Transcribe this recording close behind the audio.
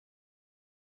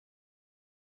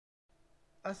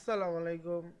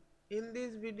Assalamualaikum. In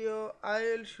this video, I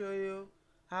will show you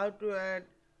how to add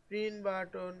print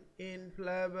button in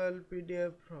flyable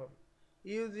PDF form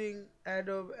using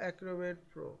Adobe Acrobat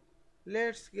Pro.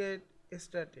 Let's get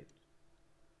started.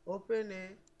 Open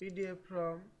a PDF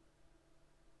form,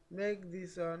 make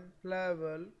this on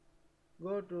flyable,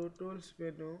 go to Tools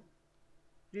menu,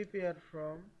 Prepare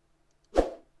From,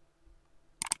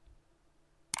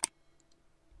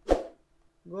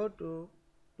 go to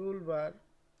Toolbar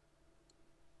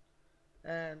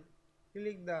and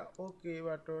click the OK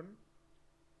button,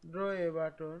 draw a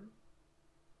button,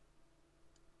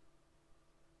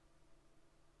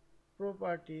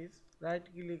 properties, right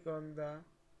click on the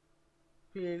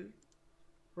field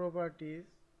properties,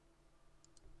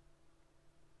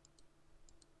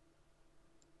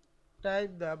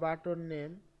 type the button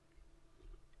name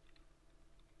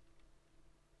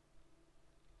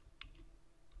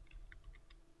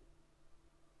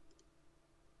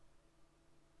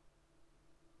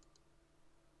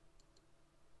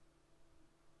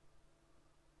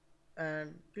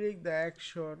and click the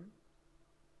action,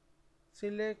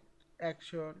 select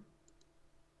action,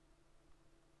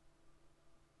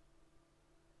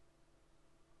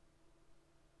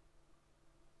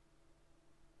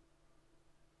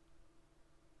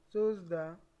 choose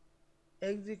the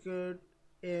execute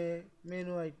a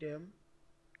menu item,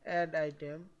 add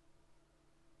item,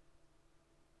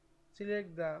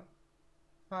 select the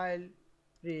file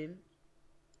print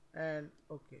and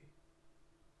OK.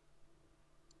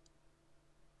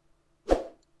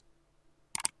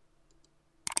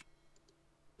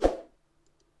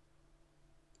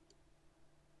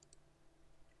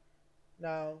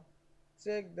 Now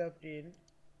check the print.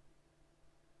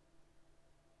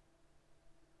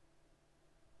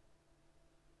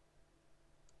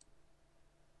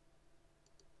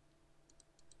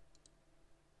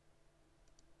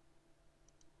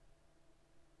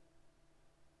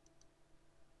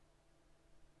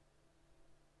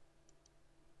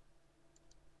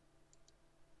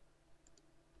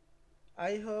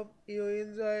 I hope you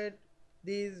enjoyed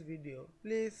this video.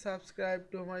 Please subscribe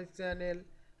to my channel,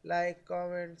 like,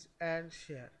 comments and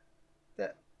share.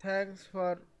 Thanks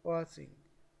for watching.